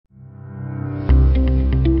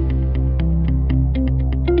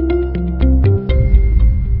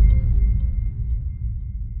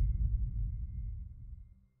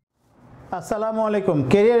আসসালামু আলাইকুম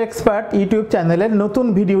career expert YouTube চ্যানেলের নতুন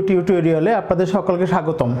ভিডিও টিউটোরিয়ালে আপনাদের সকলকে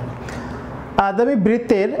স্বাগতম। আজ আমি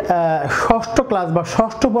বৃত্তের ষষ্ঠ ক্লাস বা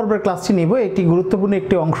ষষ্ঠ পর্বের ক্লাসটি নিব। একটি গুরুত্বপূর্ণ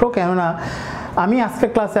একটি অংশ, কেননা আমি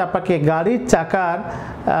আজকের ক্লাসে আপনাকে গাড়ির চাকার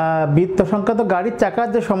বৃত্ত সংক্রান্ত গাড়ির চাকার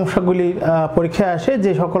যে সমস্যাগুলি পরীক্ষায় আসে,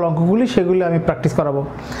 যে সকল অঙ্কগুলি, সেগুলি আমি প্র্যাকটিস করাবো।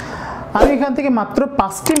 আমি এখান থেকে মাত্র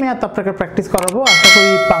 5টি ম্যাথ আপনাকে প্র্যাকটিস করাবো। আশা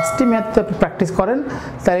করি 5টি ম্যাথ আপনি প্র্যাকটিস করেন,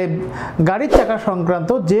 তাই গাড়ির চাকা সংক্রান্ত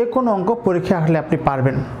যে কোনো অঙ্ক পরীক্ষা আসলে আপনি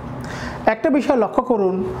পারবেন। একটা বিষয় লক্ষ্য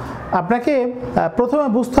করুন, আপনাকে প্রথমে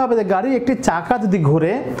বুঝতে হবে যে গাড়ির একটি চাকা যদি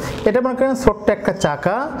ঘুরে, এটা মনে করেন ছোট্ট একটা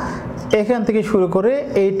চাকা, এখান থেকে শুরু করে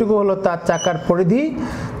এইটুকু হলো তার চাকার পরিধি।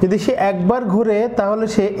 যদি সে একবার ঘুরে তাহলে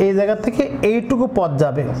সে এই জায়গা থেকে এইটুকু পথ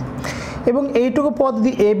যাবে, এবং এইটুকু পথ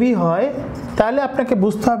যদি এবি হয় তাহলে আপনাকে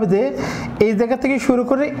বুঝতে হবে যে এই জায়গা থেকে শুরু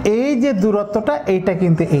করে এই যে দূরত্বটা, এইটা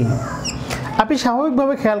কিন্তু এই। আপনি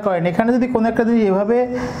স্বাভাবিকভাবে খেয়াল করেন, এখানে যদি কোনো একটা জিনিস এভাবে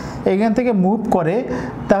এখান থেকে মুভ করে,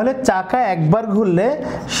 তাহলে চাকা একবার ঘুরলে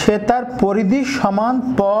সে তার পরিধি সমান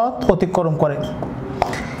পথ অতিক্রম করে।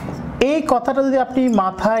 এই কথাটা যদি আপনি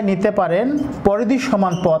মাথায় নিতে পারেন, পরিধি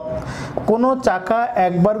সমান পথ, কোনো চাকা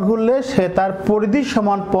একবার ঘুরলে সে তার পরিধি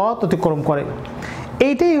সমান পথ অতিক্রম করে।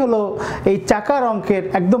 এইটাই হলো এই চাকার অঙ্কের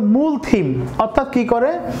একদম মূল থিম। অর্থাৎ কি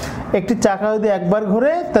করে, একটি চাকা যদি একবার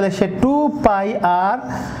ঘুরে তাহলে সে 2πr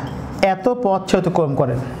এত পথ সে অতিক্রম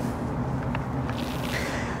করে।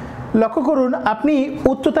 লক্ষ্য করুন, আপনি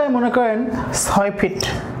উচ্চতায় মনে করেন 6 ফিট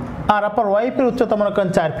আর আপার ওয়াইফের উচ্চতা মনে করেন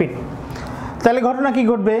 4 ফিট, তাহলে ঘটনা কি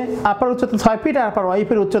ঘটবে? আপার উচ্চতা 6 ফিট আর আপার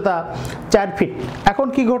ওয়াইফের উচ্চতা 4 ফিট। এখন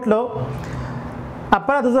কি ঘটলো,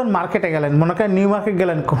 আপনারা দুজন মার্কেটে গেলেন, মনে করেন নিউ মার্কেট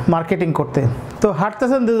গেলেন মার্কেটিং করতে। তো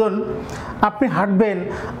হাঁটতেছেন দুজন, আপনি হাঁটবেন,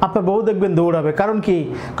 আপনার বউ দেখবেন দৌড়াবে। কারণ কি?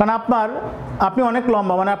 কারণ আপনি অনেক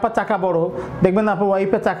লম্বা, মানে আপনার চাকা বড়, দেখবেন আপনার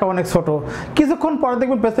ওয়াইফের চাকা অনেক ছোট। কিছুক্ষণ পরে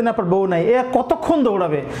দেখবেন পেছনে আপনার বউ নাই, এ কতক্ষণ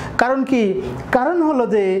দৌড়াবে? কারণ কি? কারণ হলো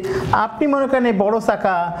যে আপনি মনে করেন এই বড়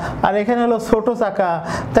চাকা আর এখানে হলো ছোট চাকা,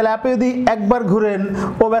 তাহলে আপনি যদি একবার ঘুরেন,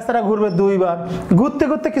 ও বেচারা ঘুরবে 2বার, ঘুরতে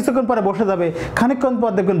ঘুরতে কিছুক্ষণ পরে বসে যাবে, খানিকক্ষণ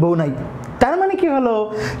পর দেখবেন বউ নাই। তার মানে কি হলো,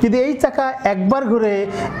 যদি এই চাকা একবার ঘুরে,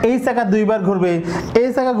 এই চাকা 2বার ঘুরবে, এই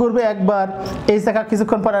চাকা ঘুরবে একবার, এই চাকা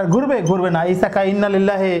কিছুক্ষণ পর আর ঘুরবে না। এই চাকা ইন্না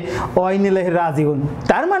লিল্লাহি ওয়া ইন্না ইলাইহি রাজিউন।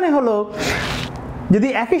 তার মানে হলো, যদি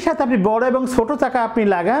একই সাথে আপনি বড় এবং ছোট চাকা আপনি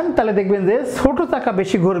লাগান, তাহলে দেখবেন যে ছোট চাকা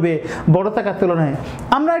বেশি ঘুরবে বড় চাকার তুলনায়।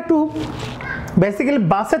 আমরা একটু বেসিক্যালি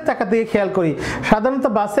বাসের চাকা দিয়ে খেয়াল করি, সাধারণত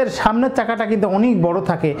বাসের সামনের চাকাটা কিন্তু অনেক বড়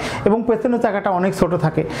থাকে এবং পেছনের চাকাটা অনেক ছোট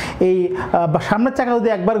থাকে। এই সামনের চাকা যদি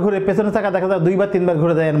একবার ঘুরে, পেছনের চাকা দেখা যায় 2বার 3বার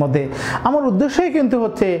ঘুরে যায়। এর মধ্যে আমার উদ্দেশ্যই কিন্তু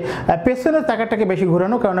হচ্ছে পেছনের চাকাটাকে বেশি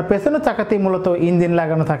ঘোরানো, কারণ পেছনের চাকাতেই মূলত ইঞ্জিন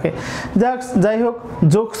লাগানো থাকে। যাই হোক,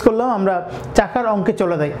 জোকস করলাম, আমরা চাকার অঙ্কে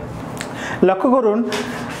চলে যাই। লক্ষ্য করুন,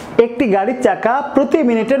 একটি গাড়ির চাকা প্রতি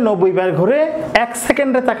মিনিটে 90 বার ঘুরে, 1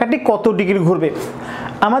 সেকেন্ডের চাকাটি কত ডিগ্রি ঘুরবে?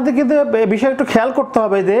 আমাদের কিন্তু বিষয় একটু খেয়াল করতে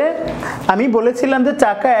হবে যে আমি বলেছিলাম যে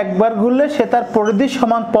চাকা একবার ঘুরলে সে তার পরিধি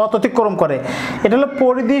সমান পথ অতিক্রম করে। এটা হলো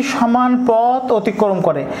পরিধি সমান পথ অতিক্রম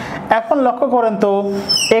করে। এখন লক্ষ্য করেন তো,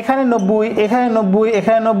 এখানে 90, এখানে 90,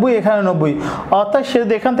 এখানে 90, এখানে 90, অর্থাৎ সে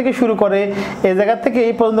যদি এখান থেকে শুরু করে এই জায়গা থেকে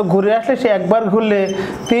এই পর্যন্ত ঘুরে আসলে সে একবার ঘুরলে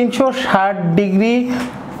 360 ডিগ্রি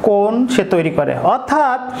কোণ সে তৈরি করে।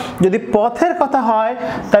 অর্থাৎ যদি পথের কথা হয়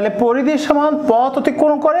তাহলে পরিধির সমান পথ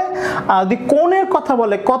অতিক্রম করে, আর যদি কোণের কথা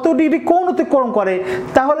বলে কত ডিগ্রি কোণ অতিক্রম করে,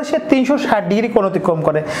 তাহলে সে 360 ডিগ্রি কোণ অতিক্রম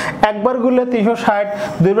করে। একবার ঘুরলে 360,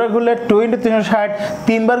 2বার ঘুরলে 2 × 360,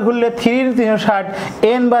 3বার ঘুরলে 3 × 360,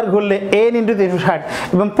 n বার ঘুরলে n × 360,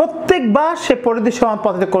 এবং প্রত্যেকবার সে পরিধির সমান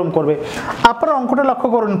পথ অতিক্রম করবে। আপনারা অঙ্কটা লক্ষ্য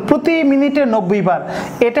করুন, প্রতি মিনিটে 90 বার,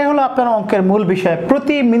 এটাই হলো আপনার অঙ্কের মূল বিষয়,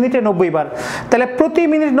 প্রতি মিনিটে 90 বার। তাহলে প্রতি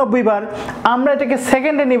মিনিট 90 বার, আমরা এটাকে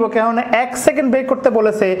সেকেন্ডে নিব, কেননা 1 সেকেন্ড বের করতে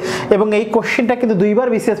বলেছে, এবং এই কোশ্চেনটা কিন্তু 2বার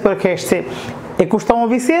বিসিএস পরীক্ষায় এসেছে, 21তম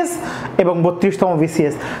বিসিএস এবং 32তম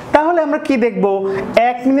বিসিএস। তাহলে আমরা কি দেখব,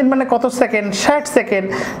 1 মিনিট মানে কত সেকেন্ড? 60 সেকেন্ড।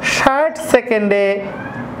 60 সেকেন্ডে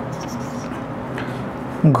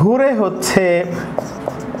ঘুরে হচ্ছে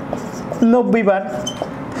 90 বার,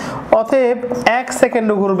 অতএব 1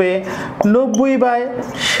 সেকেন্ডে ঘুরবে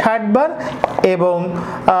 90/60 বার। এবং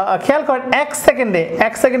খেয়াল করেন, 1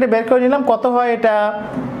 সেকেন্ডে বের করে নিলাম কত হয়, এটা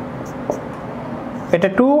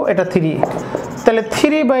 2, এটা 3, তাহলে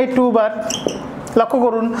 3/2 বার। লক্ষ্য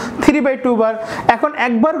করুন, 3/2 বার। এখন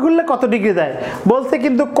একবার ঘুরলে কত ডিগ্রি যায় বলছে,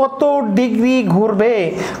 কিন্তু কত ডিগ্রি ঘুরবে,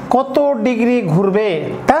 কত ডিগ্রি ঘুরবে,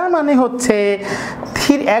 তার মানে হচ্ছে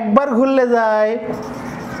একবার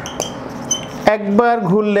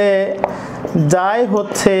ঘুরলে যায়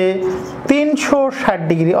হচ্ছে 360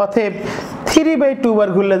 ডিগ্রি। অতএব 3/2 বার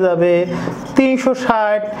ঘুরলে যাবে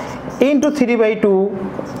 360 × 3/2,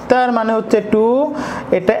 তার মানে হচ্ছে 2,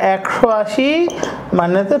 এটা 180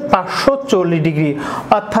 মানে 540 ডিগ্রি,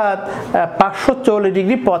 অর্থাৎ 540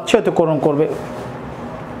 ডিগ্রি পথ সে অতিক্রম করবে।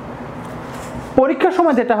 পরীক্ষার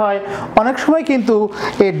সময় যেটা হয় অনেক সময় কিন্তু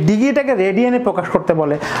এই ডিগ্রিটাকে রেডিয়ানে প্রকাশ করতে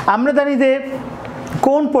বলে। আমরা জানি যে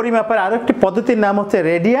কোণ পরিমাপের আরো একটি পদ্ধতির নাম হচ্ছে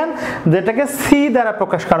রেডিয়ান, যেটাকে সি দ্বারা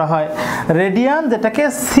প্রকাশ করা হয়। রেডিয়ান যেটাকে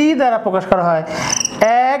সি দ্বারা প্রকাশ করা হয়।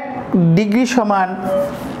 1 ডিগ্রি সমান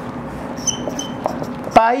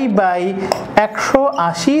পাই বাই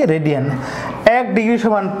 180 রেডিয়ান। 1 ডিগ্রি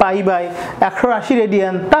সমান পাই বাই 180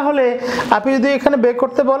 রেডিয়ান। তাহলে আপনি যদি এখানে বের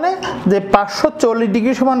করতে বলে যে 540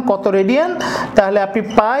 ডিগ্রি সমান কত রেডিয়ান, তাহলে আপনি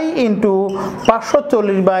পাই ইন্টু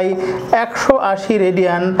 540 বাই 180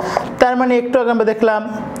 রেডিয়ান, তার মানে একটু আগে আমরা দেখলাম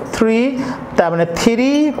 3, তার মানে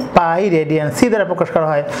 3 পাই রেডিয়ান সি দ্বারা প্রকাশ করা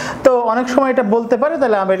হয়। তো অনেক সময় এটা বলতে পারে,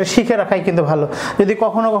 তাহলে আমরা এটা শিখে রাখাই কিন্তু ভালো। যদি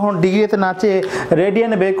কখনো কখনো ডিগ্রিতে না চেয়ে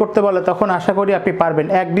রেডিয়ানে বের করতে বলে তখন আশা করি আপনি পারবেন।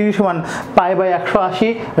 1 ডিগ্রি সমান পাই বাই 180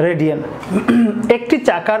 রেডিয়ান। একটি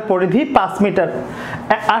চাকার পরিধি 5 মিটার,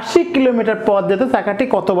 80 কিলোমিটার পথ যেতে চাকাটি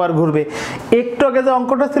কতবার ঘুরবে। একটু আগে যে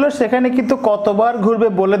অঙ্কটা ছিল সেখানে কিন্তু কতবার ঘুরবে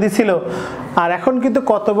বলে দিছিল, আর এখন কিন্তু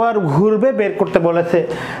কতবার ঘুরবে বের করতে বলেছে।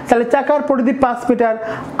 তাহলে চাকার পরিধি 5 মিটার,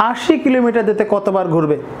 80 কিলোমিটার যেতে কতবার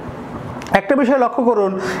ঘুরবে। একটা বিষয় লক্ষ্য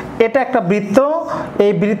করুন, এটা একটা বৃত্ত,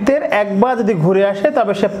 এই বৃত্তের একবার যদি ঘুরে আসে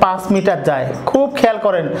তবে সে 5 মিটার যায়। খুব খেয়াল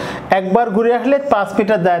করেন, একবার ঘুরে আসলে 5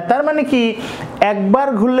 মিটার যায়, তার মানে কি একবার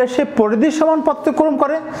ঘুরলে সে পরিধির সমান পথ অতিক্রম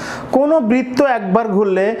করে। কোনো বৃত্ত একবার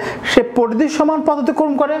ঘুরলে সে পরিধির সমান পথ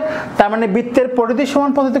অতিক্রম করে, তার মানে বৃত্তের পরিধির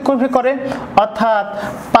সমান পথ অতিক্রম করে, অর্থাৎ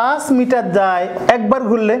 5 মিটার যায় একবার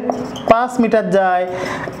ঘুরলে, 5 মিটার যায়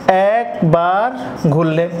একবার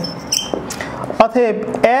ঘুরলে। অতএব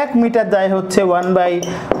 1 মিটার যায় হচ্ছে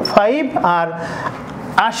 1/5, আর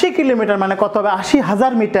 80 কিলোমিটার মানে কত হবে,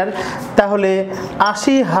 80,000 মিটার। তাহলে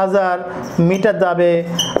 80,000 মিটার যাবে,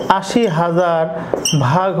 80,000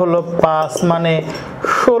 ভাগ হলো 5, মানে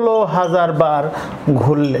 16,000 বার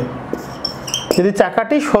ঘুরলে। যদি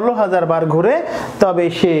চাকাটি 16,000 বার ঘুরে তবে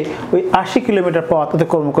সে ওই 80 কিলোমিটার পথ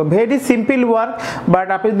অতিক্রম করবে। ভেরি সিম্পল ওয়ার্ক, বাট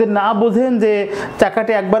আপনি যদি না বুঝেন যে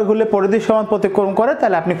চাকাটি একবার ঘুরলে পরিধির সমান অতিক্রম করে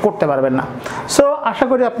তাহলে আপনি করতে পারবেন না। সো আশা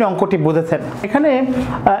করি আপনি অঙ্কটি বুঝেছেন। এখানে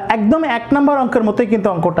একদম 1 নম্বর অঙ্কের মতোই কিন্তু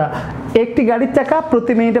অঙ্কটা। একটি গাড়ির চাকা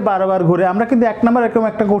প্রতি মিনিটে 12 বার ঘুরে। আমরা কিন্তু 1 নম্বর এরকম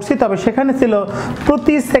একটা করছি, তবে সেখানে ছিল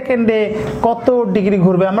প্রতি সেকেন্ডে কত ডিগ্রি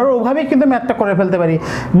ঘুরবে। আমরা ওভাবেই কিন্তু ম্যাথটা করে ফেলতে পারি।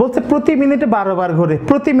 বলছে প্রতি মিনিটে 12 বার ঘুরে,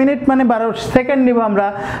 প্রতি মিনিট মানে 12 সেকেন্ড নিব আমরা।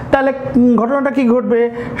 তাহলে ঘটনাটা কি ঘটবে,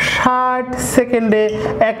 60 সেকেন্ডে,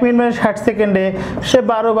 1 মিনিট মানে 60 সেকেন্ডে সে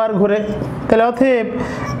 12 বার ঘুরে। তাহলে অতএব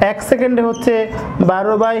 1 সেকেন্ডে হচ্ছে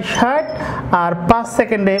 12/60, আর 5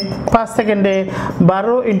 সেকেন্ডে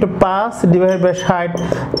 12 × 5 / 60,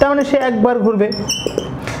 তার মানে সে একবার ঘুরবে।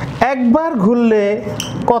 একবার ঘুরলে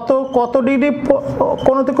কত ডিগ্রি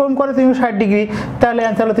কোণ অতিক্রম করে, 360 ডিগ্রি। তাহলে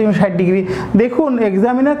অ্যান্সার হলো 360 ডিগ্রি। দেখুন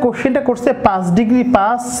এক্সামিনার কোশ্চেনটা করছে 5 ডিগ্রি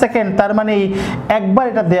 5 সেকেন্ড, তার মানে একবার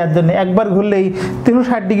এটা দেওয়ার জন্য একবার ঘুরলেই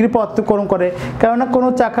 360 ডিগ্রি পথ অতিক্রম করে। কেননা কোনো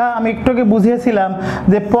চাকা আমি একটু আগে বুঝিয়েছিলাম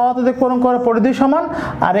যে পথ অতিক্রম করা পরিধি সমান,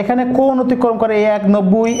 আর এখানে কোণ অতিক্রম করে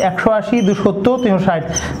 90, 180, 270,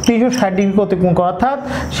 360 ডিগ্রি অতিক্রম করে, অর্থাৎ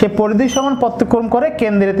সে পরিধি সমান পথ অতিক্রম করে,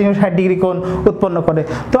 কেন্দ্রে 360 ডিগ্রি কোণ উৎপন্ন করে।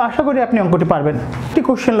 তো আশা করি আপনি অঙ্কটি পারবেন। একটি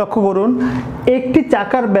কোশ্চেন লক্ষ্য করুন, একটি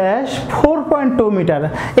চাকার ব্যাস 4.2 মিটার।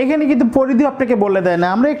 এখানে কিন্তু পরিধি আপনাকে বলে দেয় না।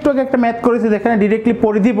 আমরা একটু আগে একটা ম্যাথ করেছি যেখানে ডিরেক্টলি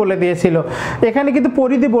পরিধি বলে দিয়েছিল, এখানে কিন্তু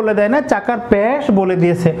পরিধি বলে দেয় না, চাকার ব্যাস বলে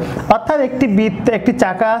দিয়েছে। অর্থাৎ একটি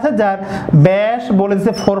চাকা আছে যার ব্যাস বলে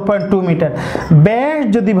দিয়েছে 4.2 মিটার। ব্যাস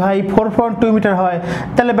যদি ভাই 4.2 মিটার হয়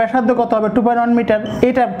তাহলে ব্যাসার্ধ কত হবে, 2.1 মিটার।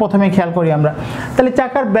 এটা প্রথমে খেয়াল করি আমরা। তাহলে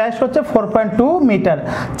চাকার ব্যাস হচ্ছে 4.2 মিটার।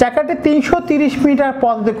 চাকাটি 330 মিটার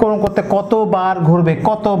পথ অতিক্রম করতে কতবার ঘুরবে,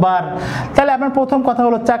 কতবার। তাহলে আপনার প্রথম কথা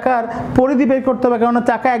হলো চাকার পরিধি বের করতে হবে, কারণ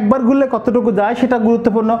চাকা একবার ঘুরলে কতটুকু যায় সেটা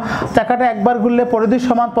গুরুত্বপূর্ণ। চাকাটা একবার ঘুরলে পরিধির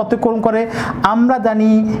সমান পথ অতিক্রম করে। আমরা জানি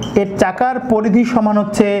এর চাকার পরিধি সমান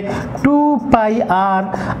হচ্ছে 2πr,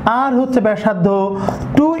 আর হচ্ছে ব্যাসার্ধ,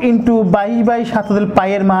 2 × 22/7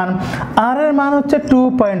 পাইয়ের মান, আর এর মান হচ্ছে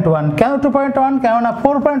 2.1। কেন 2.1? কেননা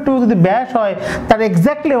 4.2 যদি ব্যাস হয় তার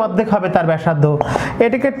এক্স্যাক্টলি অর্ধেক হবে তার ব্যাসার্ধ।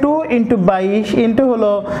 এটাকে 2 × 22 ইন্টু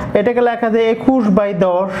হলো, এটাকে লেখা যায়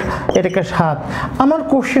 21/10, এটাকে 7। আমার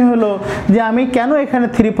কোশ্চেন হলো যে আমি কেন এখানে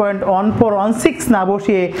 3.1416 না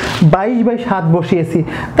বসিয়ে 22/7 বসিয়েছি।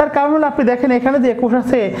 তার কারণ হলো আপনি দেখেন এখানে যে 21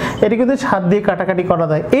 আছে, এটা কিন্তু 7 দিয়ে কাটাকাটি করা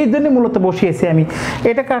যায়, এই জন্য মূলত বসিয়েছি আমি।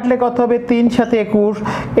 এটা কাটলে কত হবে, 3 × 7 = 21,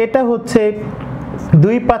 এটা হচ্ছে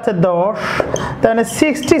 2 × 5 = 10, তাহলে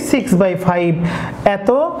 66/5 এত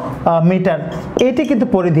মিটার। এটি কিন্তু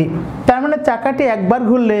পরিধি। তার মানে চাকাটি একবার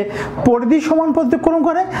ঘুরলে পরিধি সমান পথ অতিক্রম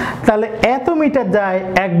করে, তাহলে এত মিটার যায়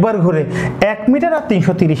একবার ঘুরে, 1 মিটার আর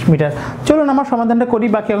 330 মিটার। চলুন আমার সমাধানটা করি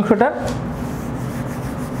বাকি অংশটা।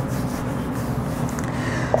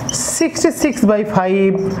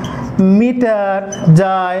 66/5 মিটার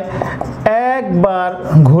যায় একবার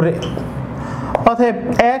ঘুরে। অতএব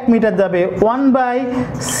 1 মিটার যাবে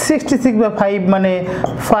 1/66/5 মানে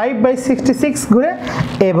 5/66 ঘুরে,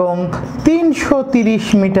 এবং 330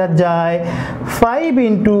 মিটার যায় 5 ×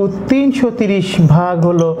 330 ভাগ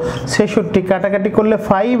হলো 66, কাটাকাটি করলে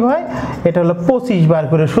 5 হয়, এটা হলো 25 বার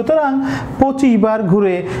ঘুরে। সুতরাং 25 বার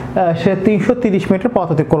ঘুরে সে 330 মিটার পথ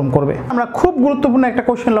অতিক্রম করবে। আমরা খুব গুরুত্বপূর্ণ একটা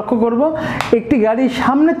কোশ্চেন লক্ষ্য করব। একটি গাড়ির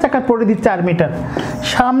সামনের চাকার পরিধি 4 মিটার,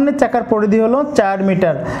 সামনের চাকার পরিধি হলো 4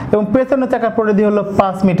 মিটার এবং পেছনের চাকার পরিধি হলো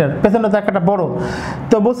 5 মিটার। পেছনের চাকাটা বড়,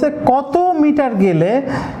 তো বলছে কত মিটার গেলে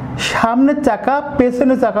সামনের চাকা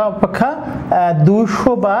পেছনের চাকা অপেক্ষা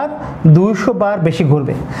 200 বার বেশি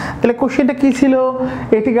ঘুরবে। তাহলে কোশ্চেনটা কি ছিল?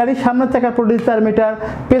 একটি গাড়ির সামনের চাকার পরিধি 4 মিটার,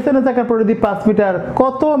 পেছনের চাকার পরিধি 5 মিটার,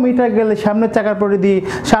 কত মিটার গেলে সামনের চাকার পরিধি,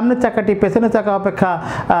 সামনের চাকাটি পেছনের চাকা অপেক্ষা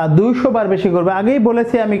 200 বার বেশি ঘুরবে। আগেই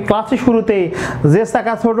বলেছি আমি ক্লাসের শুরুতেই, যে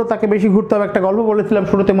চাকা ছোট তাকে বেশি ঘুরতে হবে, একটা গল্প বলেছিলাম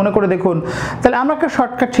শুরুতে, মনে করে দেখুন। তাহলে আমরা একটা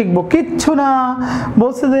শর্টকাট শিখবো, কিচ্ছু না,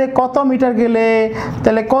 বলছে যে কত মিটার গেলে,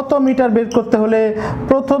 তাহলে কত মিটার বের করতে হলে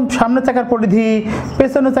প্রথম সামনের চাকার পরিধি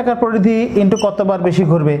পেছনের চাকার পরিধি ইন্টু কতবার বেশি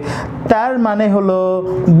ঘুরবে, তার মানে হলো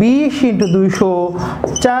 20 × 200,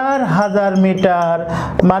 4000 মিটার,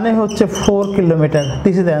 মানে হচ্ছে 4 kilometre.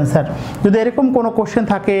 This is the answer. যদি এরকম কোনো কোশ্চেন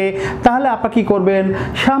থাকে তাহলে আপনারা কি করবেন,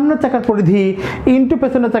 সামনের চাকার পরিধি ইন্টু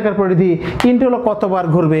পেছনের চাকার পরিধি ইন্টু হলো কতবার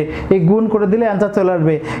ঘুরবে, এই গুণ করে দিলে অ্যান্সার চলে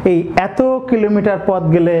আসবে। এই এত কিলোমিটার পথ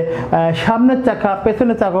গেলে সামনের চাকা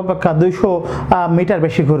পেছনের চাকা অপেক্ষা 200 মিটার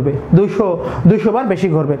বেশি ঘুরবে, 200 বার বেশি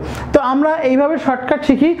ঘুরবে। তো আমরা এইভাবে শর্টকাট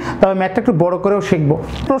শিখি, তবে ম্যাথটা একটু বড় করেও শিখবো।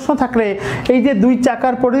 প্রশ্ন থাকলে এই যে 2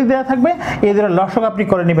 চাকার পরিধি দেওয়া থাকবে, এই দুটো লসক আপনি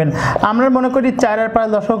করে নেবেন। আমরা মনে করি 4 আর 5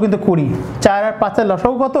 লসক কিন্তু 20, 4 আর 5 এর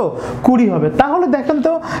লসক কত? 20 হবে। তাহলে দেখেন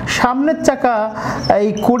তো সামনের চাকা এই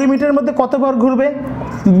 20 মিটারের মধ্যে কতবার ঘুরবে?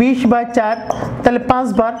 20/4, তাহলে 5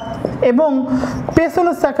 বার। এবং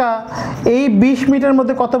পেছনের চাকা এই 20 মিটারের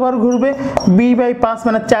মধ্যে কতবার ঘুরবে? 20/5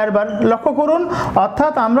 মানে 4 বার। লক্ষ্য করুন,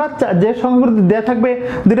 অর্থাৎ আমরা যে সংখ্যাগুলো দেওয়া থাকবে,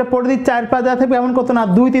 দুটো পরিধি 4-5 দেওয়া থাকবে এমন কত না,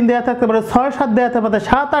 2-3 দেওয়া থাকতে পারে, 6-7 দেওয়া থাকতে পারে,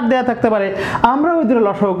 7-8 দেওয়া থাকতে পারে। আমরা ওই দুটো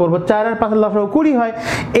লসাগু করবো, 4 আর 5 লসাগু 20 হয়।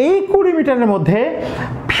 এই 20 মিটারের মধ্যে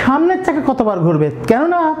সামনের চাকা কতবার ঘুরবে?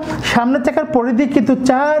 কেননা সামনের চাকার পরিধি কিন্তু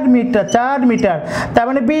 4 মিটার, তার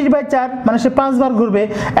মানে 20/4 মানে সে 5 বার ঘুরবে।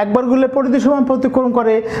 একবার ঘুরলে পরিধি সমান অতিক্রম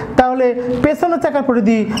করে, তাহলে পেছনের চাকার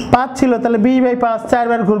পরিধি 5 ছিল, তাহলে 20/5 4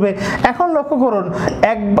 বার ঘুরবে। এখন লক্ষ্য করুন,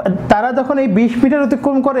 তারা যখন এই 20 মিটার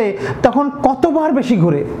অতিক্রম করে তখন কতবার বেশি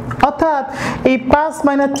ঘুরে? অর্থাৎ এই 5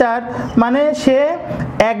 - 4 মানে সে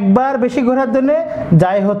একবার বেশি ঘোরার জন্য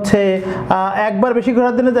যায় হচ্ছে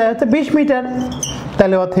 20 মিটার।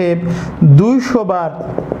 তাহলে অতএব 200 বার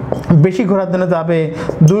বেশি ঘোরার জন্য যাবে,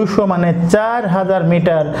 200 মানে 4000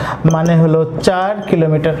 মিটার, মানে হলো 4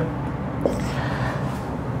 কিলোমিটার।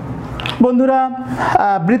 বন্ধুরা,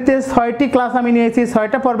 বৃত্তের 6টি ক্লাস আমি নিয়েছি,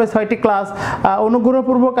 6টা পর্বে 6টি ক্লাস।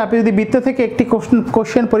 অনুগ্রহপূর্বক আপনি যদি বৃত্ত থেকে একটি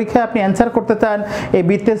কোশ্চেন পরীক্ষায় আপনি অ্যান্সার করতে চান, এই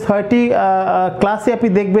বৃত্তের 6টি ক্লাসে আপনি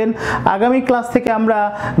দেখবেন। আগামী ক্লাস থেকে আমরা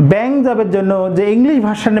ব্যাংক জবের জন্য যে ইংলিশ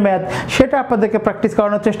ভার্সনের ম্যাথ, সেটা আপনাদেরকে প্র্যাকটিস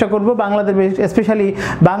করানোর চেষ্টা করব। বাংলাদেশ, স্পেশালি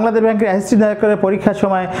বাংলাদেশ ব্যাংকের অ্যাসিস্ট্যান্ট ডাইরেক্টরের পরীক্ষার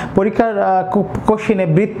সময় পরীক্ষার কোশ্চেনে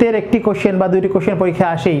বৃত্তের একটি কোশ্চেন বা 2টি কোশ্চেন পরীক্ষা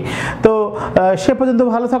আসেই। তো সে পর্যন্ত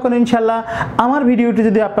ভালো থাকুন ইনশাল্লাহ। আমার ভিডিওটি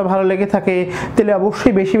যদি আপনার ভালো লেগে থাকে তাহলে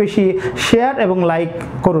অবশ্যই বেশি বেশি শেয়ার এবং লাইক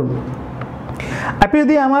করুন। আপনি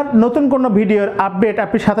যদি আমার নতুন কোনো ভিডিওর আপডেট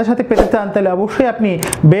আপনি সাথে সাথে পেতে চান তাহলে অবশ্যই আপনি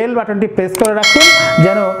বেল বাটনটি প্রেস করে রাখুন,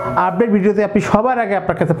 যেন আপডেট ভিডিওতে আপনি সবার আগে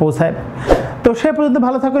আপনার কাছে পৌঁছায়। তো সে পর্যন্ত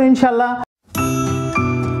ভালো থাকুন ইনশাল্লাহ।